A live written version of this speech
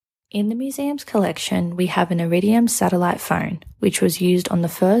In the museum's collection, we have an Iridium satellite phone, which was used on the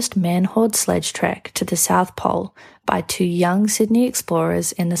first man-hauled sledge trek to the South Pole by two young Sydney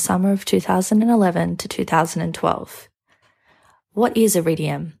explorers in the summer of 2011 to 2012. What is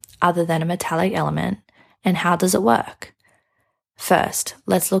iridium, other than a metallic element, and how does it work? First,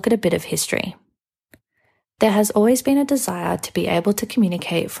 let's look at a bit of history. There has always been a desire to be able to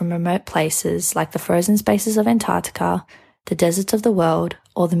communicate from remote places like the frozen spaces of Antarctica, the deserts of the world,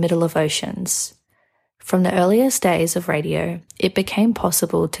 or the middle of oceans. From the earliest days of radio, it became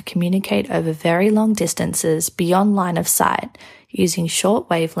possible to communicate over very long distances beyond line of sight using short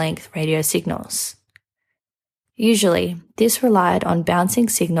wavelength radio signals. Usually, this relied on bouncing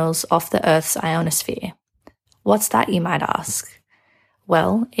signals off the Earth's ionosphere. What's that, you might ask?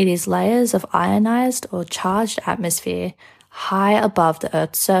 Well, it is layers of ionized or charged atmosphere high above the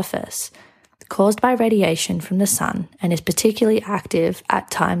Earth's surface, caused by radiation from the sun, and is particularly active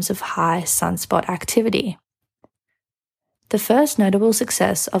at times of high sunspot activity. The first notable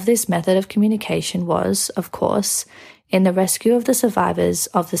success of this method of communication was, of course, in the rescue of the survivors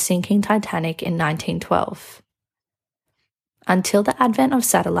of the sinking Titanic in 1912. Until the advent of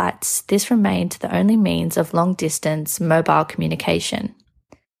satellites, this remained the only means of long-distance mobile communication.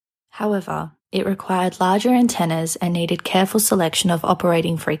 However, it required larger antennas and needed careful selection of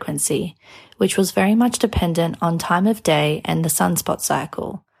operating frequency, which was very much dependent on time of day and the sunspot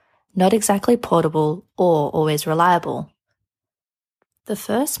cycle, not exactly portable or always reliable. The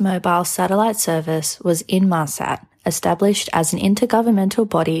first mobile satellite service was Inmarsat, established as an intergovernmental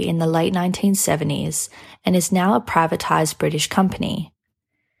body in the late 1970s and is now a privatised British company.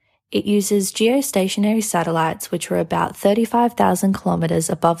 It uses geostationary satellites which are about 35,000 kilometres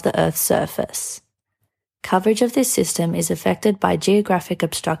above the Earth's surface. Coverage of this system is affected by geographic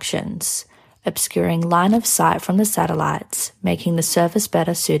obstructions, obscuring line of sight from the satellites, making the service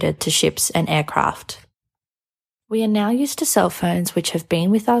better suited to ships and aircraft. We are now used to cell phones which have been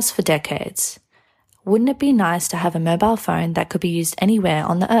with us for decades. Wouldn't it be nice to have a mobile phone that could be used anywhere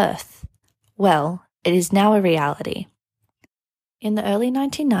on the Earth? Well, it is now a reality. In the early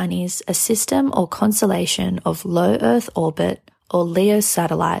 1990s, a system or constellation of low Earth orbit or LEO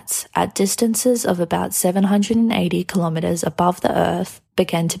satellites at distances of about 780 kilometres above the Earth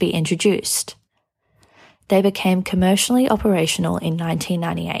began to be introduced. They became commercially operational in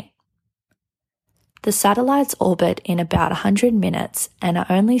 1998. The satellites orbit in about 100 minutes and are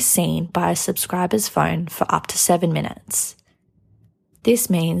only seen by a subscriber's phone for up to 7 minutes. This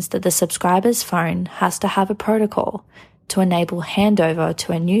means that the subscriber's phone has to have a protocol to enable handover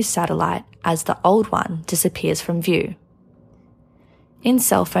to a new satellite as the old one disappears from view. In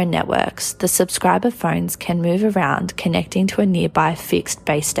cell phone networks, the subscriber phones can move around connecting to a nearby fixed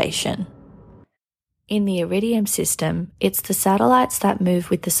base station. In the Iridium system, it's the satellites that move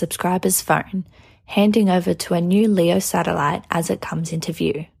with the subscriber's phone, handing over to a new LEO satellite as it comes into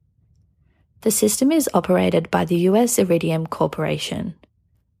view. The system is operated by the US Iridium Corporation.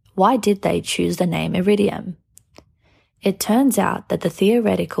 Why did they choose the name Iridium? It turns out that the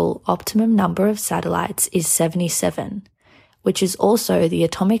theoretical optimum number of satellites is 77, which is also the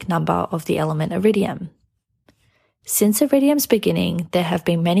atomic number of the element iridium. Since Iridium's beginning, there have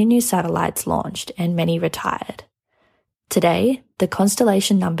been many new satellites launched and many retired. Today, the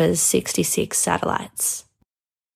constellation numbers 66 satellites.